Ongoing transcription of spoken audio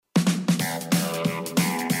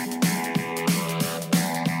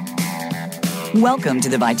Welcome to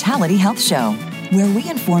the Vitality Health Show, where we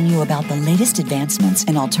inform you about the latest advancements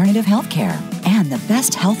in alternative health care and the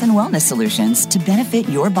best health and wellness solutions to benefit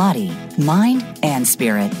your body, mind, and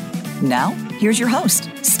spirit. Now, here's your host,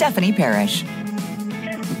 Stephanie Parrish.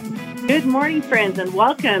 Good morning, friends, and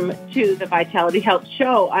welcome to the Vitality Health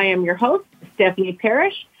Show. I am your host, Stephanie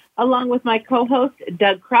Parrish, along with my co-host,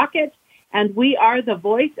 Doug Crockett, and we are the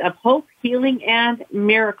voice of hope, healing, and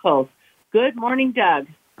miracles. Good morning, Doug.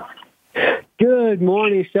 Good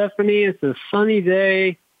morning, Stephanie. It's a sunny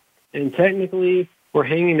day, and technically, we're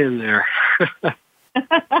hanging in there.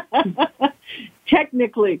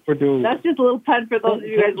 Technically. We're doing That's just a little pun for those of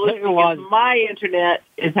you guys listening, because my internet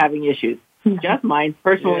is having issues. Just mine,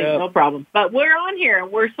 personally, no problem. But we're on here,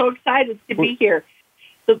 and we're so excited to be here.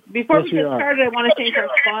 So before we get started, I want to thank our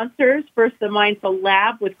sponsors. First, the Mindful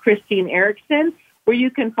Lab with Christine Erickson, where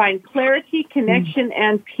you can find clarity, connection,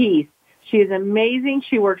 and peace. She is amazing.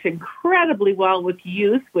 She works incredibly well with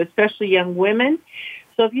youth, especially young women.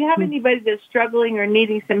 So if you have anybody that's struggling or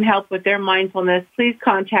needing some help with their mindfulness, please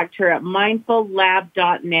contact her at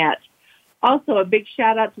mindfullab.net. Also, a big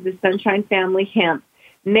shout out to the Sunshine Family Hemp,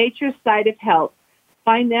 nature's side of health.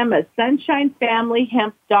 Find them at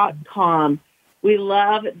sunshinefamilyhemp.com. We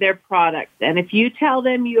love their products. And if you tell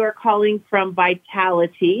them you are calling from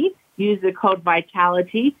Vitality, use the code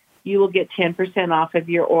Vitality, you will get 10% off of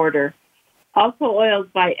your order. Also, Oils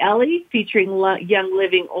by Ellie, featuring Young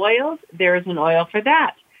Living Oils. There is an oil for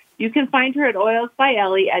that. You can find her at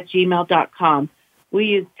oilsbyellie@gmail.com. We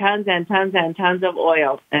use tons and tons and tons of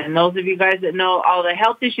oils. And those of you guys that know all the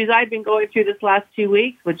health issues I've been going through this last 2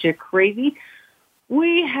 weeks, which are crazy,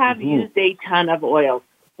 we have used a ton of oils.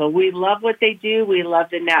 So we love what they do. We love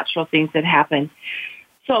the natural things that happen.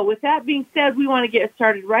 So with that being said, we want to get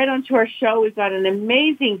started right onto our show. We've got an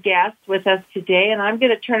amazing guest with us today, and I'm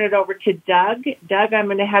going to turn it over to Doug. Doug, I'm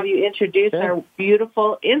going to have you introduce our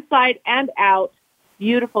beautiful, inside and out,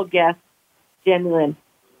 beautiful guest, Jenny Lynn.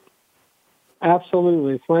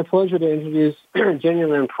 Absolutely. It's my pleasure to introduce Jenny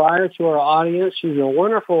Lynn Pryor to our audience. She's a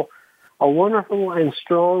wonderful and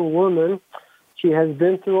strong woman. She has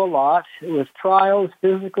been through a lot with trials,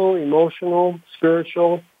 physical, emotional,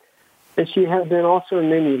 spiritual. And she has been also in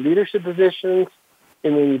many leadership positions,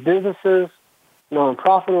 in many businesses,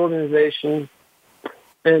 nonprofit organizations,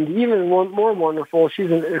 and even more wonderful,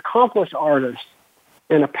 she's an accomplished artist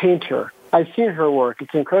and a painter. I've seen her work.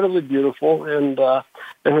 It's incredibly beautiful, and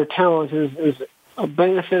her talent is a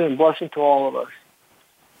benefit and blessing to all of us.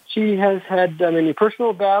 She has had many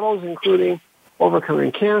personal battles, including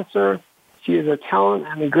overcoming cancer. She is a talent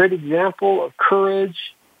and a great example of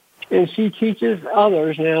courage, and she teaches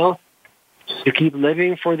others now to keep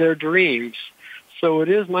living for their dreams. So it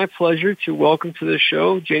is my pleasure to welcome to the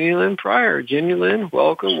show Jenny Lynn Pryor. Jenny Lynn,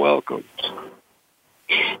 welcome, welcome.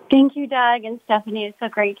 Thank you, Doug and Stephanie. It's so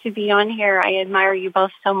great to be on here. I admire you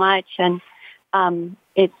both so much, and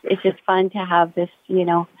it's just fun to have this,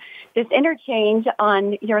 this interchange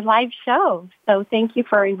on your live show. So thank you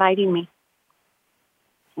for inviting me.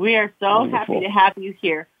 We are so happy to have you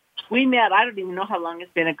here. We met, I don't even know how long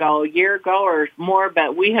it's been ago, a year ago or more,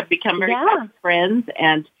 but we have become very close friends.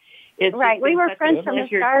 And it's right. We were friends from the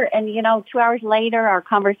start, and, 2 hours later, our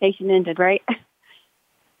conversation ended, right?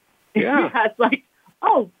 Yeah. It's like,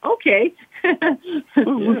 oh, okay.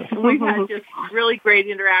 We've had just really great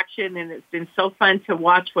interaction, and it's been so fun to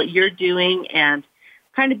watch what you're doing and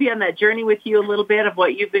kind of be on that journey with you a little bit of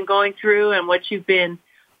what you've been going through and what you've been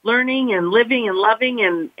learning and living and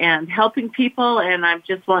loving and helping people. And I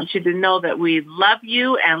just want you to know that we love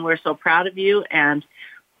you and we're so proud of you and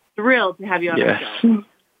thrilled to have you on the show.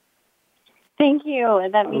 Thank you.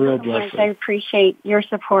 That means so much. I appreciate your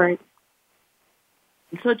support.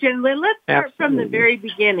 So, Jen Lynn, let's start from the very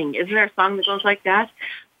beginning. Isn't there a song that goes like that?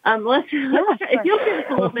 If you'll give us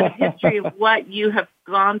a little bit of history of what you have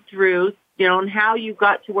gone through, and how you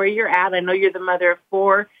got to where you're at. I know you're the mother of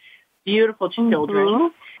 4 beautiful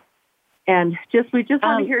children. And we just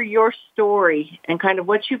want to hear your story and kind of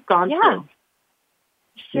what you've gone through.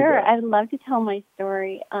 Sure. I'd love to tell my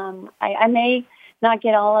story. I may not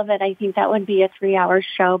get all of it. I think that would be a 3-hour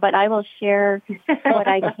show, but I will share what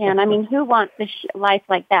I can. I mean, who wants a life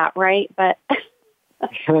like that, right? But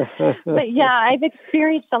yeah, I've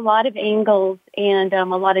experienced a lot of angles and a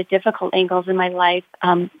lot of difficult angles in my life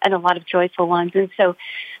and a lot of joyful ones. And so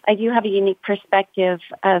I do have a unique perspective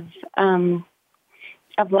of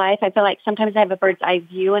life. I feel like sometimes I have a bird's eye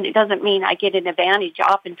view, and it doesn't mean I get an advantage.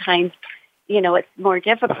 Oftentimes, it's more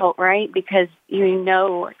difficult, right? Because you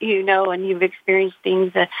know, and you've experienced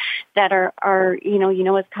things that are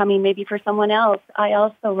what's coming maybe for someone else. I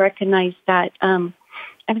also recognize that I'm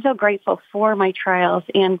so grateful for my trials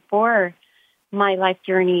and for my life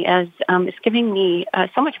journey as it's giving me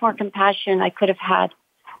so much more compassion I could have had,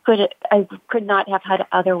 I could not have had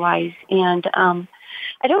otherwise. And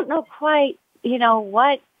I don't know quite,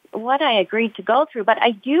 what I agreed to go through, but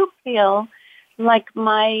I do feel like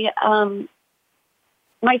my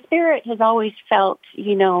spirit has always felt,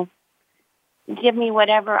 give me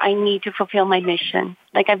whatever I need to fulfill my mission.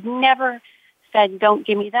 Like I've never said, don't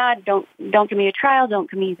give me that, don't give me a trial, don't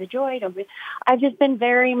give me the joy. I've just been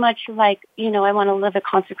very much like, I want to live a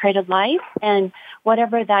consecrated life, and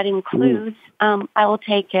whatever that includes, I will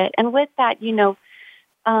take it. And with that,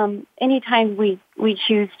 anytime we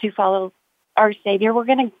choose to follow our Savior, we're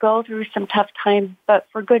going to go through some tough times, but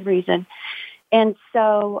for good reason. And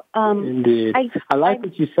so, indeed, I like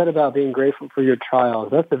what you said about being grateful for your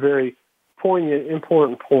trials. That's a very poignant,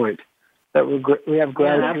 important point. That we have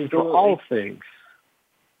gratitude for all things.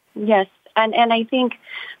 Yes, and I think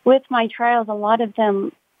with my trials, a lot of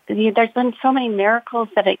them, there's been so many miracles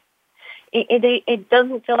that it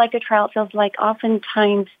doesn't feel like a trial. It feels like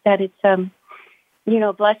oftentimes that it's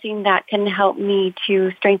blessing that can help me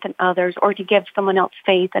to strengthen others or to give someone else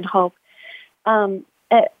faith and hope. Still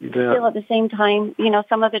at the same time,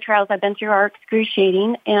 some of the trials I've been through are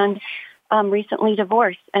excruciating, and recently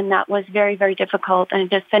divorced, and that was very, very difficult. And I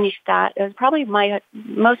just finished that. It was probably my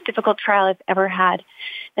most difficult trial I've ever had,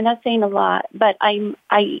 and that's saying a lot. But that's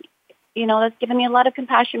given me a lot of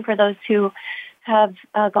compassion for those who have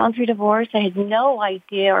gone through divorce. I had no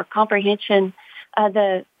idea or comprehension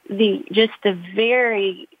the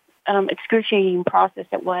very excruciating process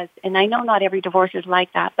it was. And I know not every divorce is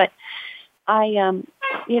like that, but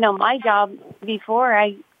my job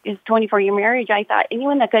before is 24-year marriage. I thought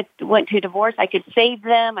anyone that went to divorce, I could save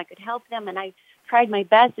them, I could help them, and I tried my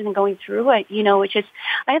best in going through it, which is,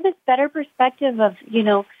 I have this better perspective of,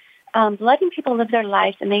 letting people live their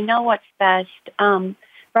lives and they know what's best,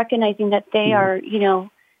 recognizing that they are,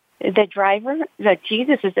 the driver, that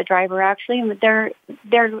Jesus is the driver actually, and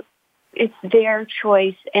it's their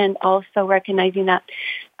choice, and also recognizing that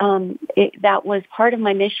that was part of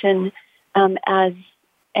my mission as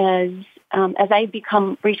I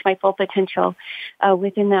reach my full potential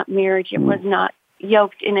within that marriage. It was not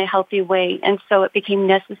yoked in a healthy way, and so it became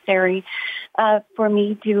necessary for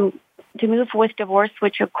me to move with divorce,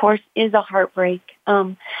 which of course is a heartbreak.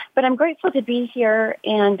 But I'm grateful to be here,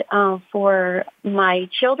 and for my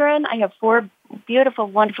children. I have 4 beautiful,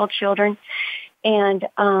 wonderful children, and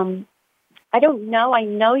I don't know. I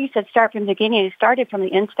know you said start from the beginning. You started from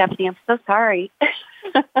the end, Stephanie. I'm so sorry.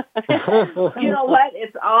 You know what?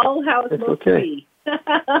 It's all how it's supposed to be.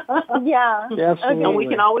 Yeah. Absolutely. And we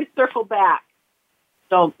can always circle back.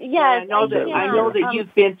 So yes, I know that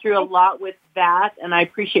you've been through a lot with that, and I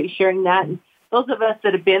appreciate sharing that. And those of us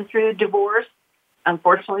that have been through divorce,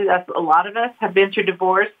 unfortunately, that's a lot of us have been through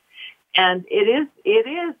divorce, and it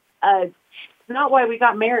is not why we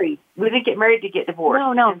got married. We didn't get married to get divorced.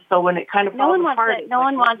 No. And so when it kind of falls apart, no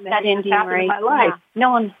one wants that ending, right? In my life. Yeah.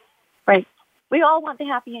 No one, right? We all want the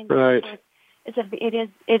happy ending. Right. It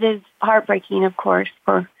is heartbreaking, of course,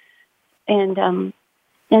 and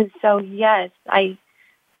so yes, I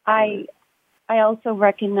also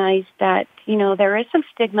recognize that there is some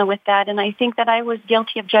stigma with that, and I think that I was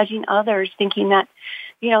guilty of judging others, thinking that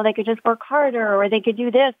they could just work harder or they could do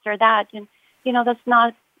this or that, and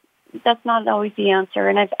that's not always the answer.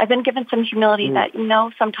 And I've been given some humility that,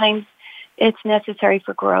 sometimes it's necessary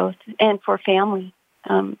for growth and for family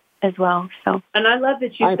as well. So, and I love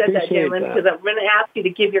that you said that, Jalen, because I'm going to ask you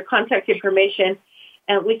to give your contact information,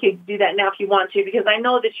 and we could do that now if you want to, because I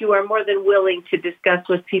know that you are more than willing to discuss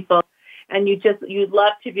with people, and you'd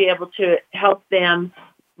love to be able to help them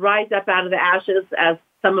rise up out of the ashes, as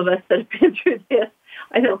some of us that have been through this.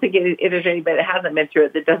 I don't think it is anybody that hasn't been through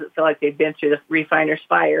it that doesn't feel like they've been through the refiner's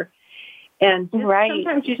fire. And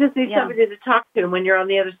sometimes you just need somebody to talk to, and when you're on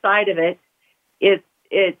the other side of it,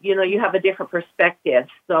 you have a different perspective.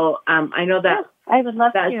 So I know that I would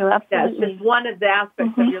love to. Absolutely. That's just one of the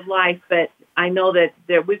aspects of your life, but I know that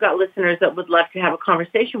we've got listeners that would love to have a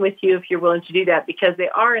conversation with you if you're willing to do that, because they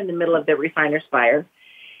are in the middle of the refiner's fire.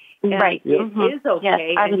 And right. It is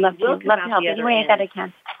okay. Yes, I would love to help any way that I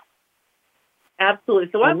can. Absolutely.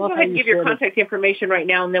 So I'm going to give your contact information right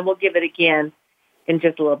now, and then we'll give it again in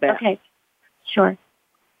just a little bit. Okay. Sure.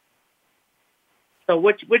 So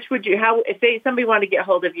which would you, if somebody wanted to get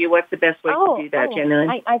hold of you, what's the best way to do that,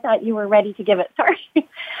 Jenny? I thought you were ready to give it. Sorry.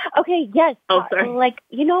 Okay, yes. Oh, sorry.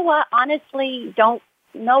 You know what? Honestly, no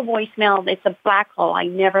voicemail. It's a black hole. I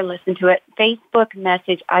never listen to it. Facebook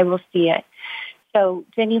message, I will see it. So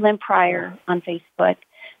Jenny Lynn Pryor on Facebook.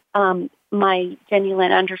 my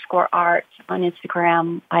JennyLynn_art on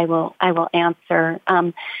Instagram. I will answer.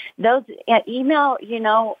 Those email,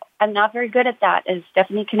 I'm not very good at that, as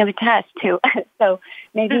Stephanie can attest to. So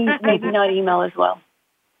maybe not email as well.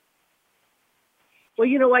 Well,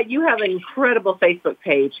 you know what? You have an incredible Facebook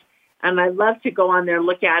page, and I love to go on there and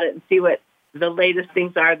look at it and see what the latest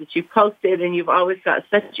things are that you've posted, and you've always got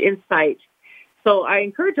such insight. So I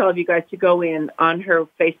encourage all of you guys to go in on her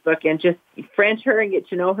Facebook and just friend her and get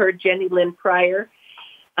to know her, Jenny Lynn Pryor.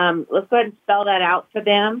 Let's go ahead and spell that out for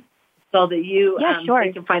them so that you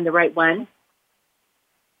they can find the right one.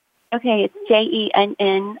 Okay, it's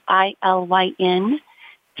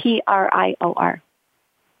JennyLynn_Prior.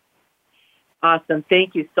 Awesome.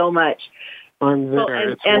 Thank you so much. And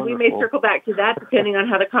we may circle back to that depending on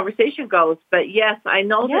how the conversation goes. But yes, I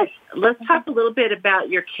know that. Let's talk a little bit about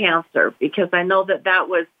your cancer, because I know that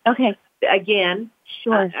was, again,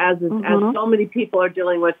 as so many people are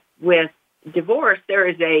dealing with divorce, there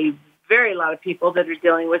is a very lot of people that are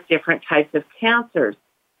dealing with different types of cancers.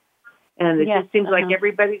 And it just seems like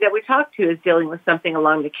everybody that we talk to is dealing with something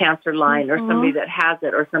along the cancer line, or somebody that has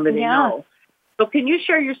it, or somebody they know. So can you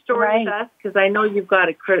share your story with us? Because I know you've got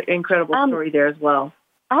an incredible story there as well.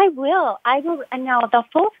 I will. Now, the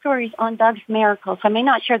full story is on Doug's Miracle, so I may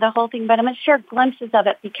not share the whole thing, but I'm going to share glimpses of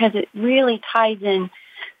it because it really ties in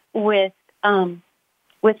with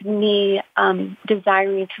me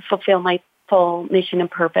desiring to fulfill my full mission and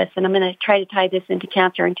purpose. And I'm going to try to tie this into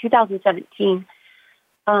cancer. In 2017,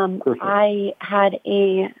 I had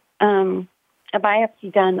a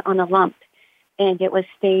biopsy done on a lump, and it was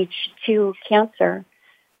stage 2 cancer.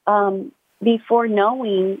 Before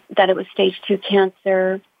knowing that it was stage 2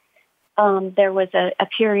 cancer, there was a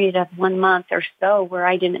period of 1 month or so where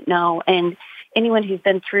I didn't know. And anyone who's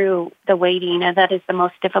been through the waiting, and that is the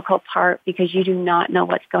most difficult part, because you do not know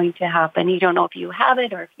what's going to happen. You don't know if you have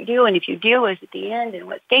it or if you do, and if you do, is it the end, and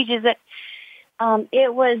what stage is it?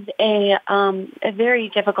 It was a very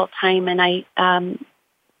difficult time, and I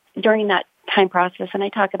during that time process, and I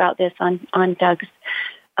talk about this on Doug's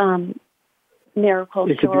Miracle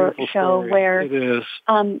show, where it is.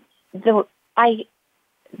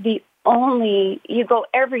 You go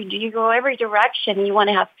every direction. You want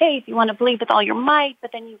to have faith, you want to believe with all your might,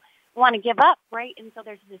 but then you want to give up, right? And so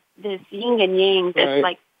there's this yin and yang, this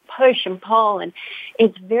like push and pull, and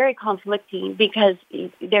it's very conflicting because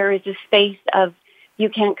there is a space of you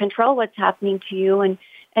can't control what's happening to you, and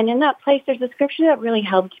in that place there's a scripture that really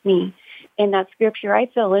helped me. And that scripture, I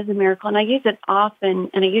feel, is a miracle, and I use it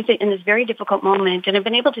often, and I use it in this very difficult moment, and I've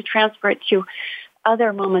been able to transfer it to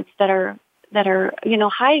other moments that are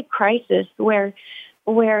high crisis, where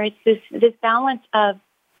it's this balance of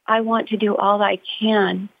I want to do all I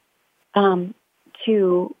can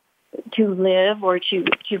to live or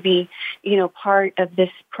to be part of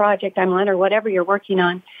this project I'm on, or whatever you're working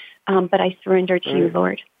on, but I surrender to you,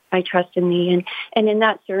 Lord. I trust in thee, and in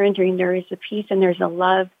that surrendering there is a peace and there's a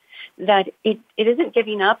love that it isn't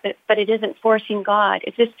giving up, but it isn't forcing God.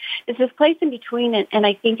 It's this place in between, and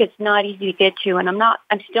I think it's not easy to get to, and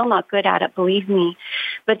I'm still not good at it, believe me.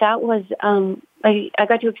 But that was I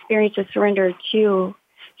got to experience a surrender to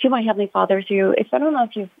my Heavenly Father through. I don't know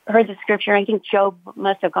if you've heard the scripture. I think Job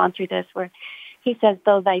must have gone through this, where he says,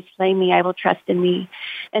 "Though thy slay me, I will trust in thee."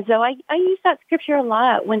 And so I use that scripture a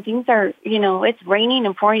lot when things are, it's raining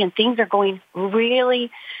and pouring and things are going really,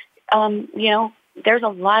 there's a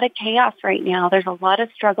lot of chaos right now. There's a lot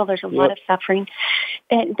of struggle. There's a lot of suffering.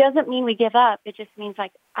 And it doesn't mean we give up. It just means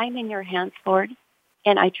I'm in your hands, Lord,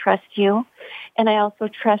 and I trust you. And I also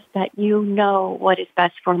trust that you know what is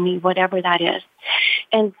best for me, whatever that is.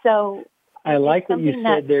 And so I like what you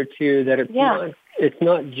said there too, that it's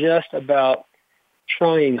not just about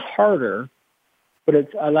trying harder,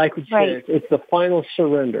 but I like what you said. It's the final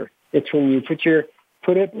surrender. It's when you put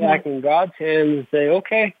it back in God's hands and say,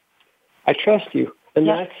 okay, I trust you. And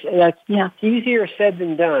that's easier said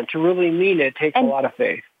than done. To really mean it takes a lot of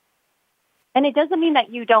faith. And it doesn't mean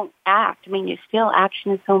that you don't act. I mean,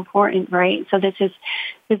 action is so important, right? So this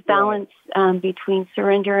balance between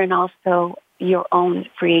surrender and also your own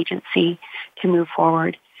free agency to move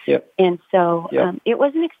forward. Yep. And so it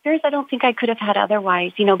was an experience I don't think I could have had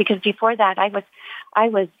otherwise, because before that I was,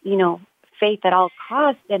 faith at all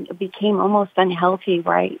costs, and it became almost unhealthy,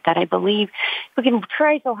 right? That I believe we can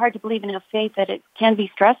try so hard to believe and have faith that it can be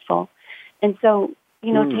stressful. And so,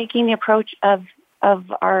 taking the approach of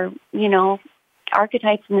our,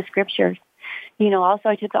 archetypes in the scriptures, also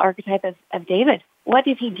I took the archetype of David. What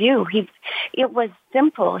did he do? It was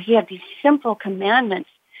simple. He had these simple commandments.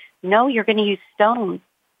 No, you're going to use stones.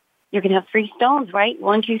 You're going to have 3 stones, right?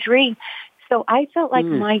 1, 2, 3. So I felt like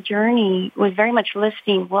my journey was very much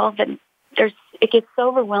listening. Well, it gets so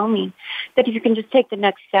overwhelming that if you can just take the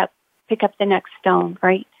next step, pick up the next stone,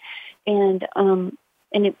 right? And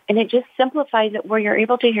it just simplifies it where you're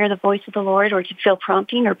able to hear the voice of the Lord or to feel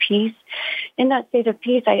prompting or peace. In that state of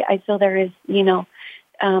peace, I feel there is,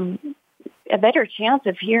 a better chance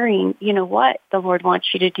of hearing, what the Lord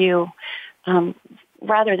wants you to do,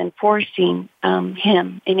 rather than forcing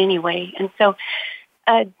him in any way. And so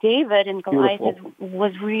David and Goliath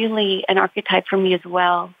was really an archetype for me as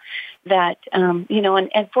well. That,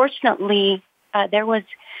 and fortunately, there was,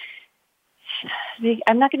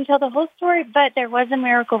 I'm not going to tell the whole story, but there was a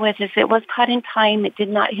miracle with this. It was caught in time. It did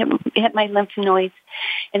not hit my lymph nodes,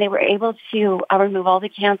 and they were able to remove all the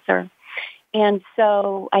cancer. And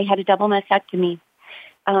so I had a double mastectomy.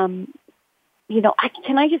 Can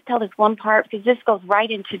I just tell this one part, because this goes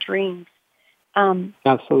right into dreams?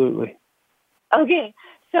 Absolutely. Okay.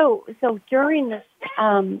 So during this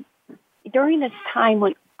time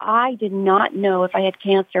when I did not know if I had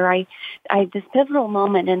cancer, I this pivotal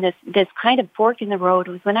moment and this kind of fork in the road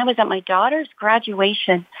was when I was at my daughter's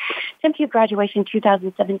graduation, CMU graduation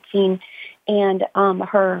 2017, and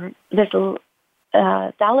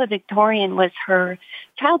valedictorian was her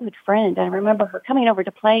childhood friend. I remember her coming over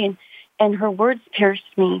to play, and her words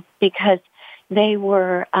pierced me because they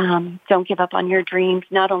were, don't give up on your dreams.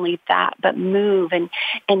 Not only that, but move and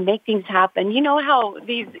make things happen. You know how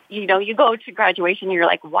these, you go to graduation and you're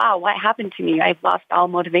like, wow, what happened to me? I've lost all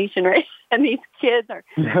motivation, right? And these kids are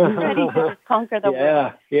ready to just conquer the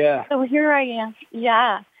world. Yeah. So here I am.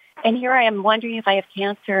 Yeah. And here I am wondering if I have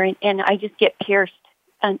cancer, and I just get pierced.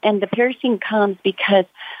 And the piercing comes because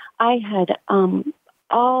I had,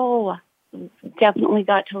 definitely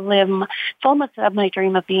got to live fullness of my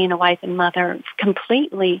dream of being a wife and mother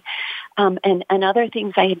completely, and other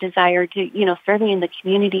things I had desired to, serving in the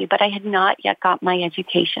community, but I had not yet got my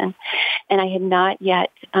education, and I had not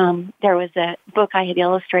yet, there was a book I had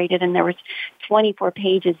illustrated, and there was 24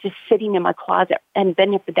 pages just sitting in my closet, and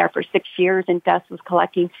been there for 6 years, and dust was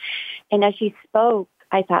collecting, and as she spoke,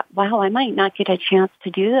 I thought, wow, I might not get a chance to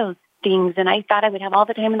do those things, and I thought I would have all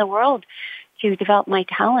the time in the world to develop my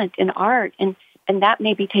talent in art, and that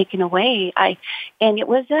may be taken away. It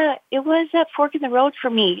was a fork in the road for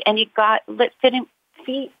me, and it got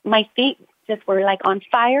my feet just were like on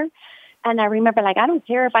fire, and I remember I don't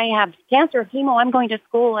care if I have cancer or chemo, I'm going to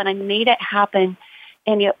school, and I made it happen.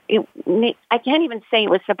 And I can't even say it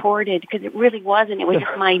was supported because it really wasn't. It was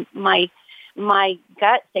just my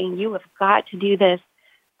gut saying, you have got to do this.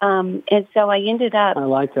 And so I ended up. I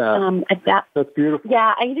like that. That's beautiful.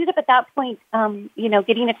 Yeah, I ended up at that point,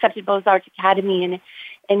 getting accepted to Beaux-Arts Academy,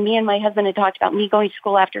 and me and my husband had talked about me going to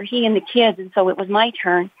school after he and the kids, and so it was my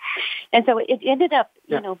turn, and so it ended up,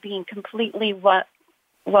 being completely what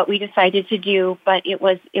we decided to do, but it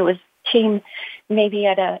came maybe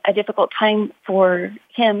at a difficult time for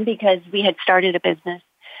him because we had started a business.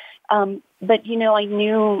 But, I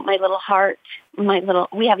knew my little heart,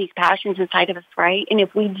 we have these passions inside of us, right? And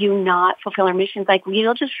if we do not fulfill our missions,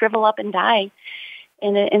 we'll just shrivel up and die.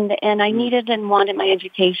 And I needed and wanted my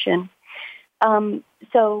education.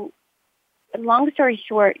 So long story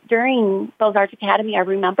short, during Beaux-Arts Academy, I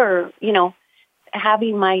remember,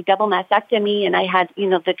 having my double mastectomy, and I had,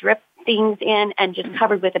 the drip things in and just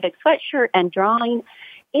covered with a big sweatshirt and drawing.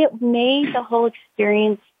 It made the whole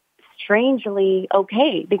experience strangely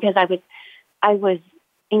okay because I was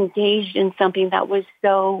engaged in something that was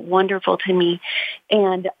so wonderful to me.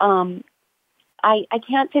 And I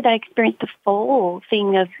can't say that I experienced the full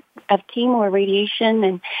thing of chemo or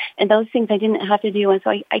radiation and those things I didn't have to do. And so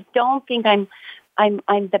I don't think I'm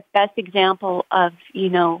the best example of,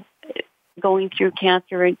 going through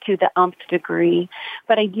cancer to the nth degree.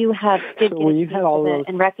 But I did get it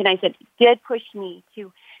and recognize it did push me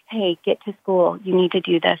to, hey, get to school. You need to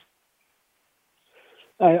do this.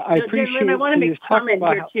 I appreciate. I want to make a comment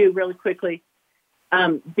here too, really quickly,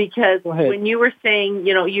 because when you were saying,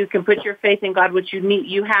 you can put your faith in God, which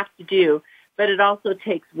you have to do, but it also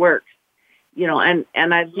takes work, and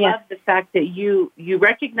I love the fact that you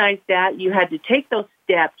recognized that you had to take those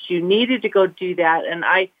steps, you needed to go do that, and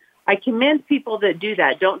I commend people that do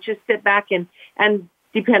that. Don't just sit back and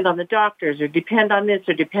depend on the doctors or depend on this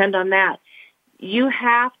or depend on that. You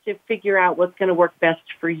have to figure out what's going to work best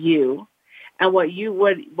for you. And what you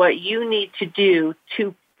need to do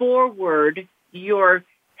to forward your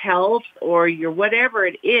health or your whatever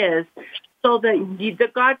it is, so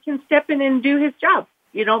that God can step in and do His job.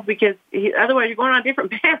 Because otherwise you're going on a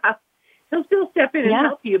different path. He'll still step in and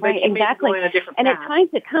help you, but you may be going on a different path. And at times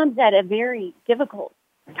it comes at a very difficult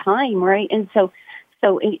time, right? And so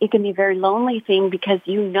So it can be a very lonely thing because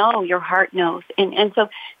you know your heart knows. And so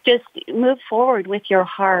just move forward with your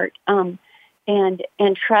heart and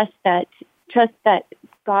trust that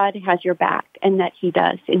God has your back and that He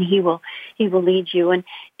does, and He will lead you.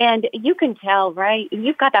 And you can tell, right?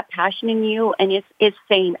 You've got that passion in you, and it's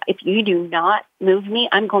saying, if you do not move me,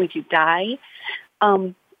 I'm going to die.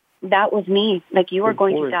 That was me. Like, you are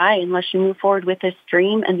going to die unless you move forward with this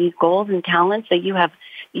dream and these goals and talents that you have,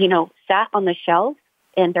 sat on the shelf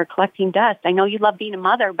and they're collecting dust. I know you love being a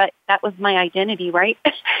mother, but that was my identity, right?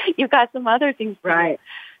 You've got some other things to do.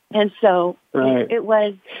 And so it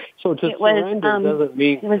was. So to surrender doesn't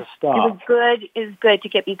mean to stop. It was good to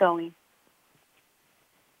get me going.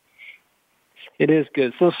 It is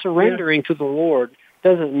good. So surrendering to the Lord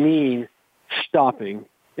doesn't mean stopping.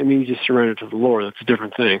 It means you surrender to the Lord. That's a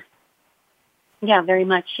different thing. Yeah, very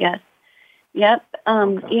much. Yes. Yep.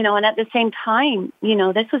 Okay. And at the same time,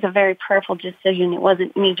 this was a very prayerful decision. It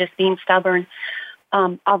wasn't me just being stubborn.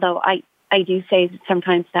 Although I do say that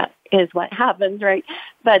sometimes that is what happens, right?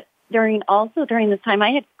 But during this time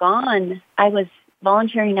I was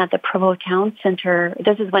volunteering at the Provo Town Center.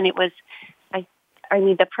 This is when it was,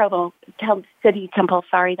 the Provo City Temple.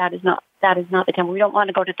 Sorry, that is not the temple. We don't want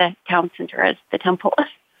to go to the town center as the temple.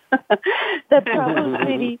 The Provo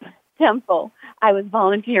City Temple. I was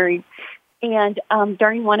volunteering. And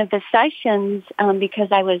during one of the sessions, because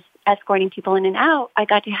I was escorting people in and out, I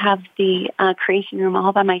got to have the creation room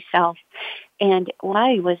all by myself. And while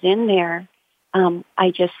I was in there,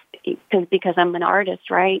 because I'm an artist,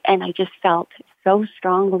 right? And I just felt so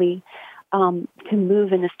strongly to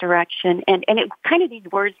move in this direction. And it kind of, these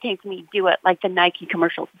words came to me, do it, like the Nike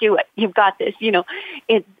commercials, do it. You've got this,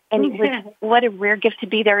 it was, what a rare gift to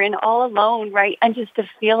be there and all alone, right? And just to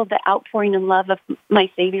feel the outpouring and love of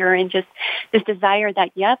my Savior and just this desire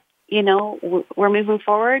that, yep, we're moving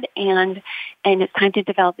forward and it's time to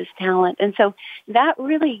develop this talent. And so that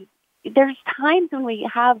really, there's times when we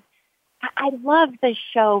have, I love the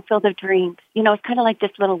show Field of Dreams. It's kind of like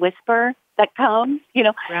this little whisper that comes,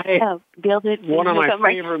 right. Build it. One of my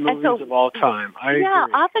favorite movies of all time. I agree.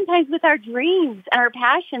 Oftentimes with our dreams and our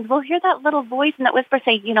passions, we'll hear that little voice and that whisper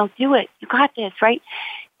say, do it. You got this, right?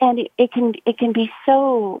 And it can be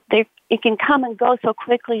so, it can come and go so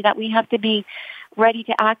quickly that we have to be ready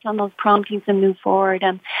to act on those promptings and move forward.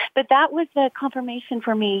 But that was the confirmation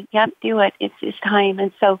for me. Yep, do it. It's time.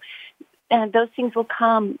 And so, and those things will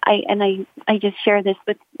come. I just share this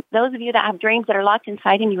with those of you that have dreams that are locked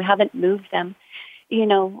inside and you haven't moved them,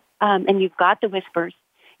 and you've got the whispers,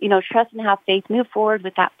 trust and have faith, move forward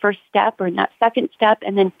with that first step or that second step,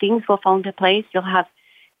 and then things will fall into place. You'll have,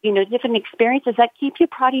 different experiences that keep you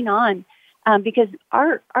prodding on, because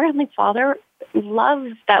our Heavenly Father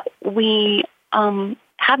loves that we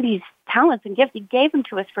have these talents and gifts. He gave them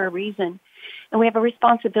to us for a reason, and we have a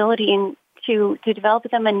responsibility to develop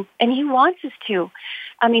them, and He wants us to.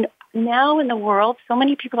 I mean, now in the world, so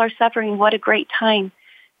many people are suffering. What a great time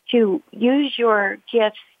to use your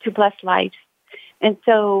gifts to bless lives. And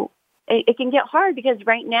so it can get hard because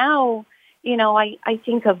right now, I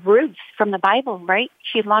think of Ruth from the Bible, right?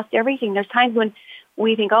 She lost everything. There's times when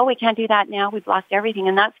we think, oh, we can't do that now. We've lost everything.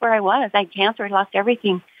 And that's where I was. I had cancer. I lost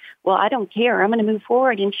everything. Well, I don't care. I'm going to move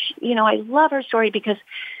forward. And, I love her story because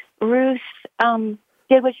Ruth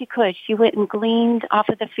did what she could. She went and gleaned off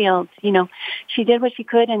of the fields. She did what she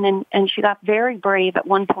could, and she got very brave at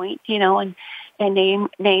one point. And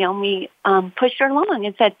Naomi pushed her along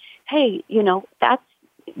and said, "Hey, that's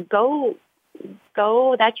go.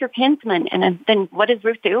 That's your kinsman." And then what does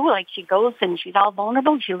Ruth do? Like, she goes and she's all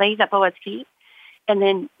vulnerable. She lays at Boaz's feet, and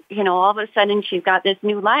then all of a sudden she's got this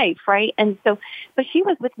new life, right? And so, but she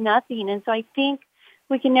was with nothing, and so I think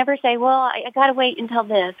we can never say, well, I got to wait until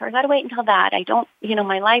this or I got to wait until that. I don't,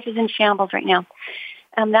 my life is in shambles right now.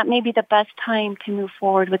 That may be the best time to move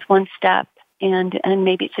forward with one step, and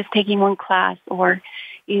maybe it's just taking one class or,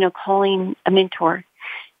 calling a mentor.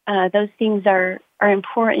 Those things are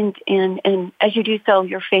important, and as you do so,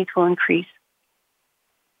 your faith will increase.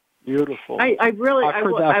 Beautiful. I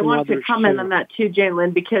want to comment on that too,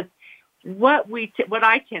 Jalen, because what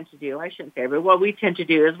I tend to do, I shouldn't say, but what we tend to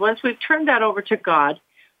do is once we've turned that over to God,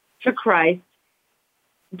 to Christ,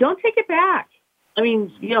 don't take it back. I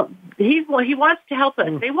mean, He wants to help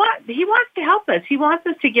us. He wants to help us. He wants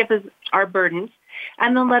us to give us our burdens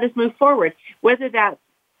and then let us move forward, whether that's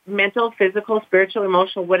mental, physical, spiritual,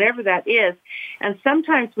 emotional, whatever that is. And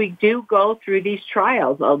sometimes we do go through these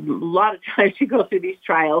trials. A lot of times we go through these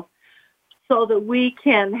trials so that we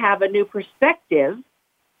can have a new perspective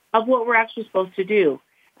of what we're actually supposed to do.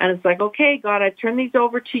 And it's like, okay, God, I turn these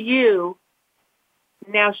over to you.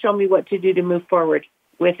 Now show me what to do to move forward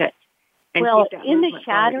with it. And well, in the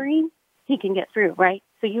shattering, he can get through, right?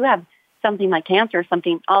 So you have something like cancer or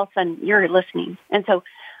something, all of a sudden you're listening. And so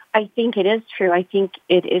I think it is true. I think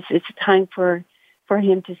it's time for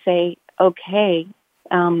him to say, okay,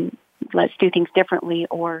 let's do things differently,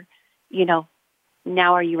 or,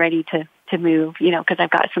 now are you ready to move, because I've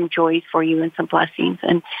got some joys for you and some blessings.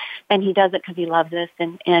 And he does it because he loves us.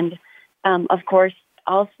 And of course,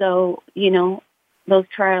 also, those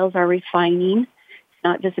trials are refining. It's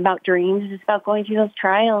not just about dreams. It's about going through those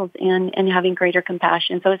trials and having greater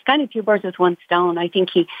compassion. So it's kind of two birds with one stone. I think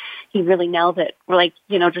he really nailed it. Like,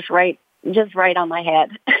 just right on my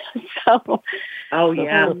head. So, oh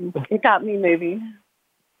yeah, it got me moving.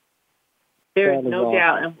 There's no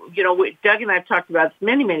doubt. And, Doug and I have talked about this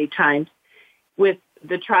many, many times with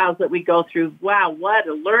the trials that we go through. Wow, what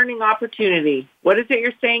a learning opportunity. What is it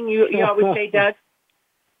you're saying? You always say, Doug?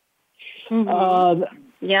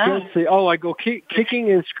 Yeah. Let's see. Oh, I go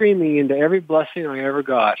kicking and screaming into every blessing I ever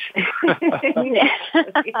got.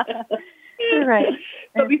 Right.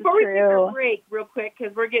 So before we take our break, real quick,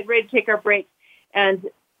 because we're getting ready to take our break, and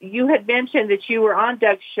you had mentioned that you were on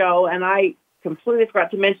Doug's show, and I completely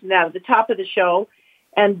forgot to mention that at the top of the show.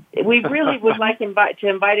 And we really would like to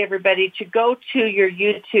invite everybody to go to your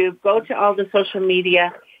YouTube, go to all the social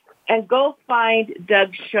media, and go find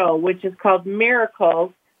Doug's show, which is called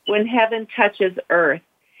Miracles When Heaven Touches Earth.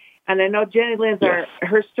 And I know Jenny Lynn's,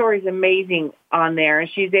 her story is amazing on there, and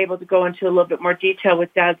she's able to go into a little bit more detail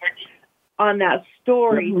with Doug on that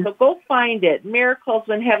story. Mm-hmm. So go find it, Miracles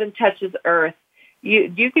When Heaven Touches Earth.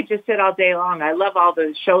 You could just sit all day long. I love all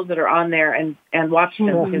the shows that are on there and watch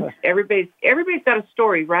them, because everybody's got a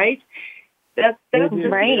story, right? That's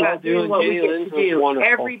right. About doing what we get to do. Wonderful.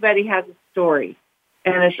 Everybody has a story,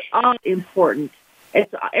 and it's all important.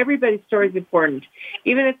 Everybody's story is important,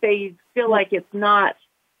 even if they feel like it's not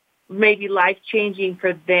maybe life-changing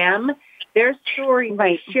for them. Their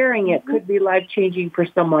story, sharing it, could be life-changing for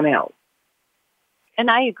someone else. And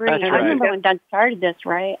I agree. That's right. I remember when Doug started this,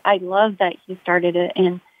 right? I love that he started it,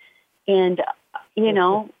 and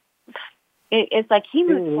it's like he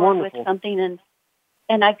moved forward with something,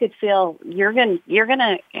 and I could feel you're gonna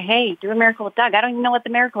hey, do a miracle with Doug. I don't even know what the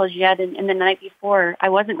miracle is yet. And the night before, I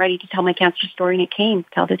wasn't ready to tell my cancer story, and it came,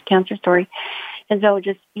 tell this cancer story. And so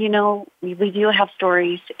just, we do have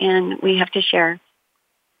stories, and we have to share.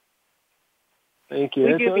 Thank you.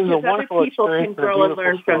 We do, because other people can grow and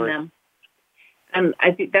learn from them. And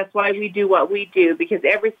I think that's why we do what we do, because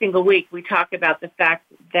every single week we talk about the fact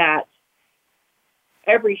that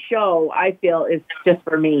every show, I feel, is just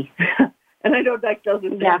for me. And I know Doug does the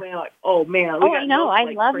same way. Like, oh, man. I know. I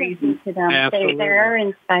love listening to them. They're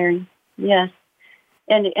inspiring. Yes.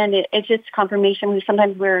 And it's just confirmation.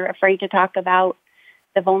 Sometimes we're afraid to talk about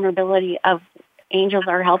the vulnerability of angels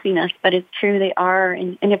are helping us, but it's true, they are.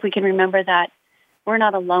 And if we can remember that we're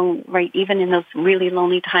not alone, right? Even in those really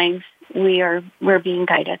lonely times, we're being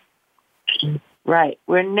guided. Right.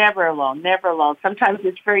 We're never alone, never alone. Sometimes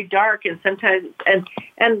it's very dark, and sometimes,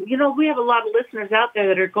 and we have a lot of listeners out there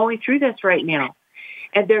that are going through this right now.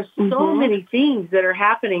 And there's so many things that are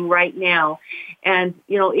happening right now. And,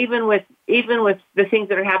 even with the things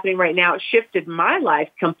that are happening right now, it shifted my life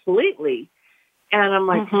completely. And I'm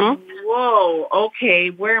like, whoa, okay,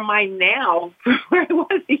 where am I now from where I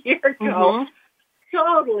was a year ago?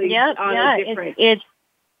 Totally different.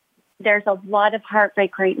 There's a lot of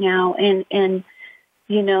heartbreak right now, and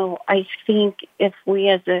I think if we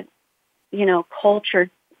as a culture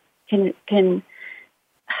can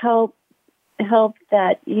help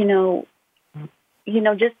that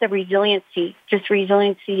just the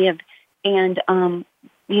resiliency of, and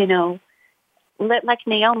like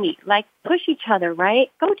Naomi, like push each other, right?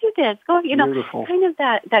 Go do this, go, Beautiful. Kind of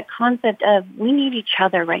that concept of we need each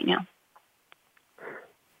other right now.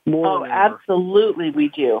 Absolutely we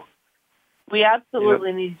do. We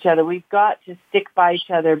absolutely need each other. We've got to stick by each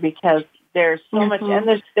other, because there's so much,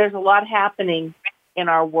 and there's a lot happening in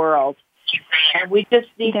our world. And we just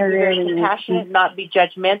need to be very compassionate, not be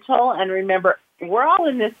judgmental, and remember, we're all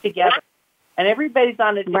in this together. And everybody's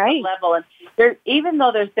on a different level. And even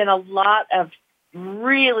though there's been a lot of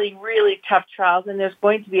really, really tough trials, and there's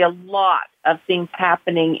going to be a lot of things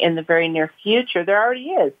happening in the very near future, there already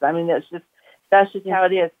is. I mean, that's just how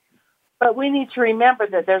it is. But we need to remember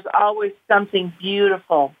that there's always something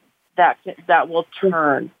beautiful that will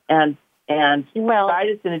turn and guide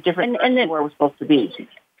us in a different direction where we're supposed to be.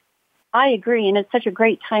 I agree, and it's such a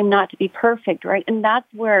great time not to be perfect, right? And that's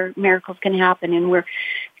where miracles can happen, and we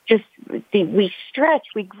stretch,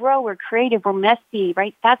 we grow, we're creative, we're messy,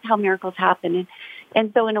 right? That's how miracles happen.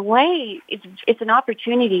 And so in a way, it's an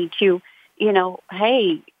opportunity to,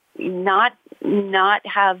 hey, not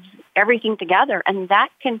have everything together. And that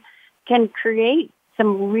can create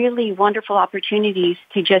some really wonderful opportunities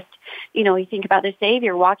to just, you think about the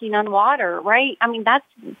Savior walking on water, right? I mean, that's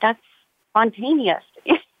spontaneous.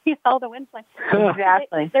 The wind's like,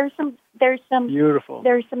 exactly. There's some beautiful.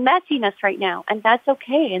 There's some messiness right now, and that's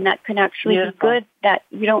okay, and that can actually be good. That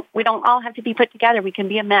we don't all have to be put together. We can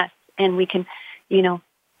be a mess, and we can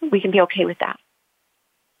be okay with that.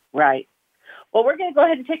 Right. Well, we're going to go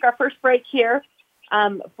ahead and take our first break here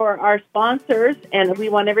for our sponsors, and we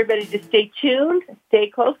want everybody to stay tuned, stay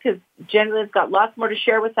close, because Jenny Lynn's got lots more to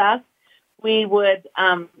share with us. We would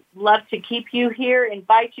love to keep you here,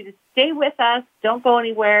 invite you to stay with us. Don't go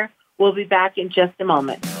anywhere. We'll be back in just a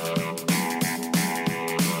moment.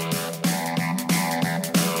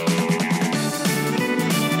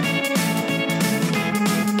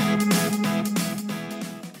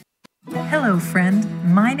 Hello, friend.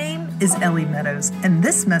 My name is Ellie Meadows, and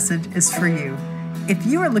this message is for you. If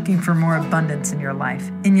you are looking for more abundance in your life,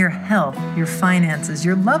 in your health, your finances,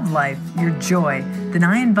 your love life, your joy, then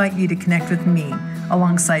I invite you to connect with me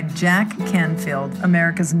alongside Jack Canfield,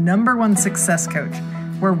 America's #1 success coach,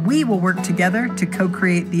 where we will work together to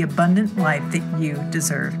co-create the abundant life that you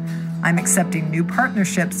deserve. I'm accepting new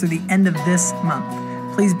partnerships through the end of this month.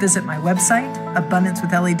 Please visit my website,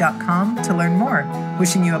 abundancewithellie.com, to learn more.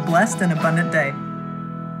 Wishing you a blessed and abundant day.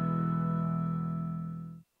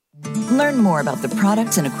 Learn more about the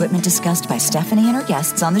products and equipment discussed by Stephanie and her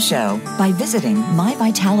guests on the show by visiting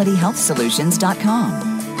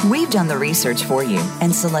myvitalityhealthsolutions.com. We've done the research for you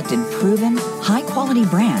and selected proven, high-quality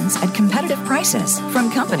brands at competitive prices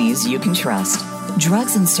from companies you can trust.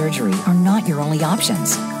 Drugs and surgery are not your only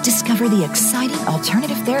options. Discover the exciting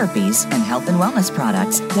alternative therapies and health and wellness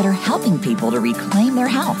products that are helping people to reclaim their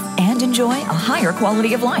health and enjoy a higher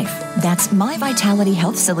quality of life. That's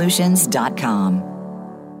myvitalityhealthsolutions.com.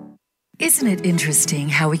 Isn't it interesting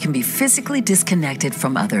how we can be physically disconnected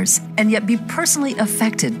from others and yet be personally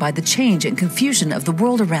affected by the change and confusion of the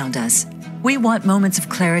world around us? We want moments of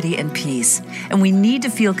clarity and peace, and we need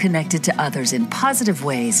to feel connected to others in positive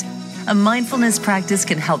ways. A mindfulness practice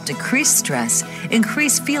can help decrease stress,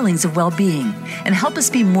 increase feelings of well-being, and help us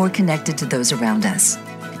be more connected to those around us.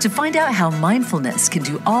 To find out how mindfulness can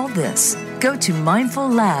do all this, go to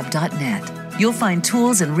mindfullab.net. You'll find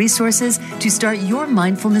tools and resources to start your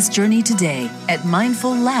mindfulness journey today at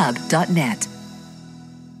mindfullab.net.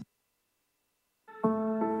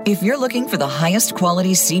 If you're looking for the highest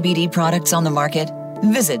quality CBD products on the market,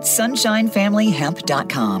 visit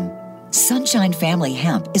sunshinefamilyhemp.com. Sunshine Family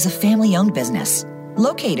Hemp is a family-owned business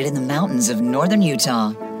located in the mountains of northern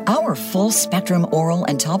Utah. Our full-spectrum oral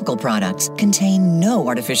and topical products contain no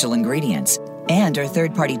artificial ingredients and are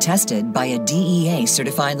third-party tested by a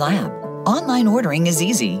DEA-certified lab. Online ordering is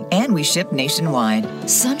easy, and we ship nationwide.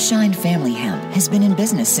 Sunshine Family Hemp has been in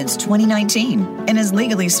business since 2019 and is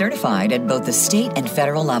legally certified at both the state and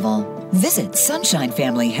federal level. Visit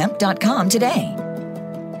sunshinefamilyhemp.com today.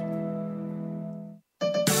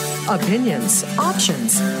 Opinions,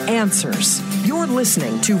 options, answers. You're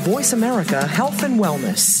listening to Voice America Health and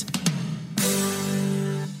Wellness.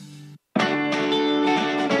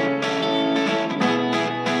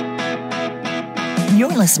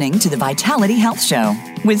 You're listening to the Vitality Health Show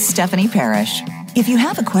with Stephanie Parrish. If you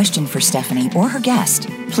have a question for Stephanie or her guest,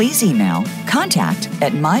 please email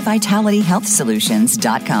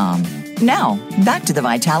contact@myvitalityhealthsolutions.com. Now, back to the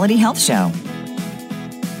Vitality Health Show.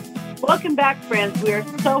 Welcome back, friends. We are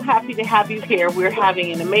so happy to have you here. We're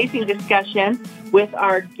having an amazing discussion with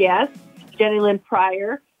our guest, Jenny Lynn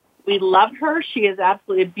Pryor. We love her. She is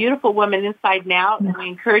absolutely a beautiful woman inside and out, and we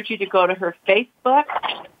encourage you to go to her Facebook,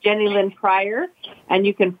 Jenny Lynn Pryor, and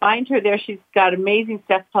you can find her there. She's got amazing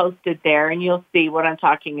stuff posted there, and you'll see what I'm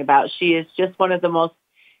talking about. She is just one of the most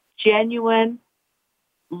genuine,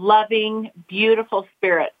 loving, beautiful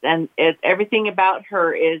spirits, and everything about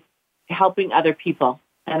her is helping other people.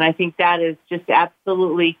 And I think that is just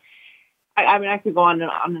absolutely, I mean, I could go on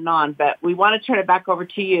and on, but we want to turn it back over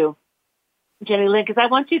to you, Jenny Lynn, because I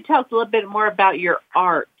want you to tell us a little bit more about your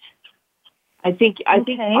art. I think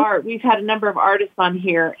art, we've had a number of artists on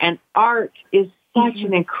here, and art is such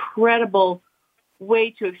an incredible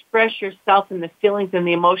way to express yourself and the feelings and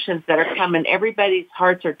the emotions that are coming. Everybody's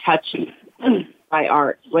hearts are touched by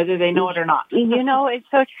art, whether they know it or not. You know, it's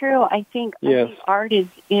so true. I think art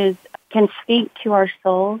can speak to our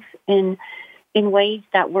souls in ways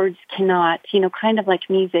that words cannot, you know, kind of like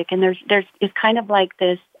music. And it's kind of like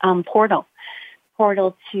this portal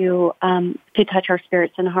to touch our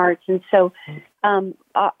spirits and hearts. And so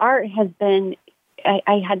art has been,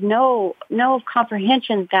 I had no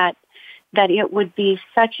comprehension that that it would be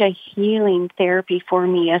such a healing therapy for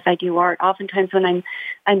me as I do art. Oftentimes when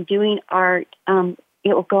I'm doing art,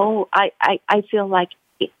 it will go, I feel like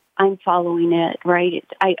I'm following it, right?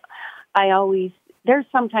 I always, there's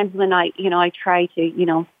sometimes when I try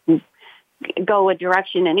to, go a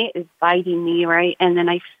direction and it is biting me, right? And then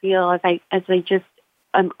I feel as I just,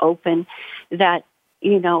 I'm open that,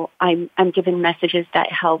 I'm given messages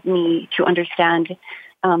that help me to understand,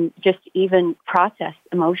 just even process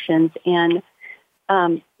emotions. And,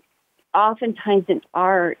 oftentimes in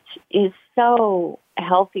art is so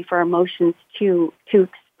healthy for emotions to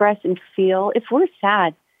express and feel. If we're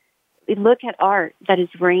sad, we look at art that is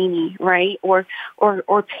rainy, right? Or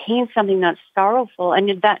paint something that's sorrowful,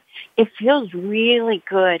 and that it feels really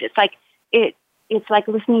good. It's like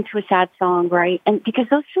listening to a sad song, right? And because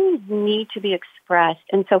those feelings need to be expressed.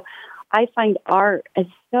 And so I find art as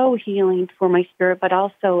so healing for my spirit, but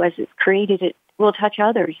also as it's created, it will touch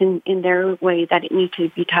others in their way that it needs to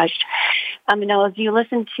be touched. As you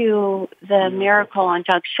listen to the Miracle on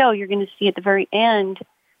Doug's show, you're going to see at the very end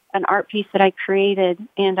an art piece that I created,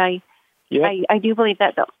 and I do believe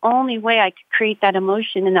that the only way I could create that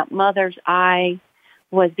emotion in that mother's eye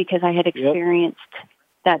was because I had experienced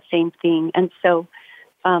that same thing. And so,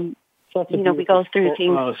 we go through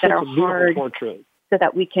things that are hard so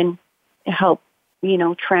that we can help,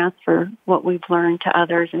 transfer what we've learned to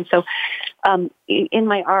others. And so, in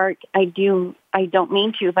my art, I don't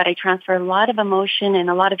mean to, but I transfer a lot of emotion and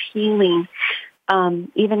a lot of healing.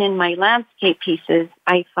 Even in my landscape pieces,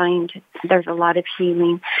 I find there's a lot of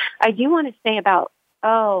healing. I do want to say about,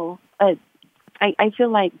 I feel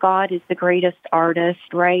like God is the greatest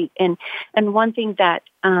artist, right? And one thing that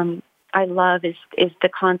I love is the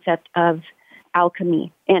concept of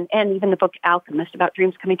alchemy, and even the book Alchemist about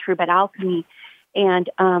dreams coming true, but alchemy. And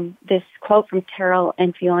this quote from Terrell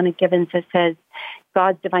and Fiona Gibbons that says,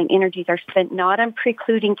 God's divine energies are spent not on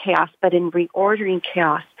precluding chaos, but in reordering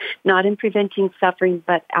chaos, not in preventing suffering,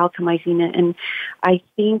 but alchemizing it. And I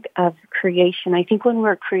think of creation. I think when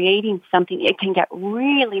we're creating something, it can get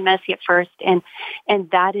really messy at first, and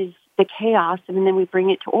that is the chaos, and then we bring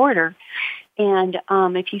it to order. And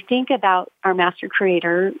if you think about our master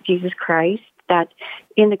creator, Jesus Christ, that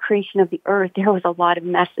in the creation of the earth, there was a lot of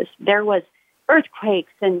messes. There was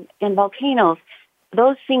earthquakes and volcanoes.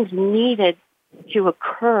 Those things needed to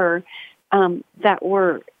occur that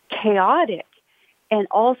were chaotic, and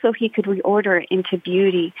also he could reorder it into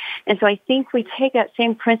beauty. And so I think we take that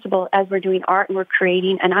same principle as we're doing art and we're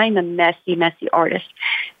creating, and I'm a messy artist.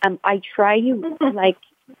 I try to,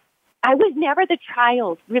 I was never the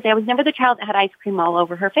child, really. I was never the child that had ice cream all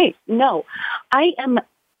over her face. No, I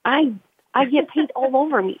get paint all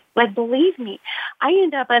over me. Believe me, I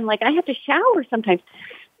end up, I have to shower sometimes,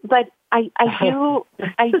 but I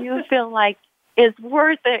do feel like it's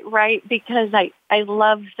worth it, right? Because I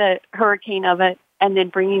love the hurricane of it, and then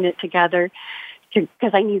bringing it together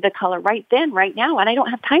because I need the color right then, right now, and I don't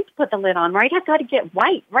have time to put the lid on, right? I've got to get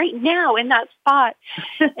white right now in that spot.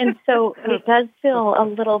 And so it does feel a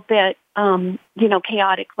little bit,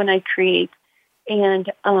 chaotic when I create.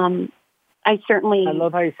 And I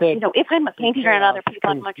love how you said, if I'm painting around other people,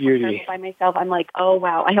 I'm much more careful by myself. I'm like, oh,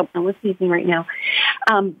 wow, I hope no one sees me right now.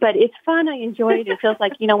 But it's fun. I enjoy it. It feels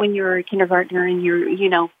like, when you're a kindergartner and you're,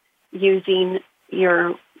 using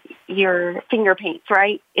your finger paints,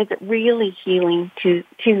 right? Is it really healing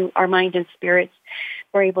to our mind and spirits?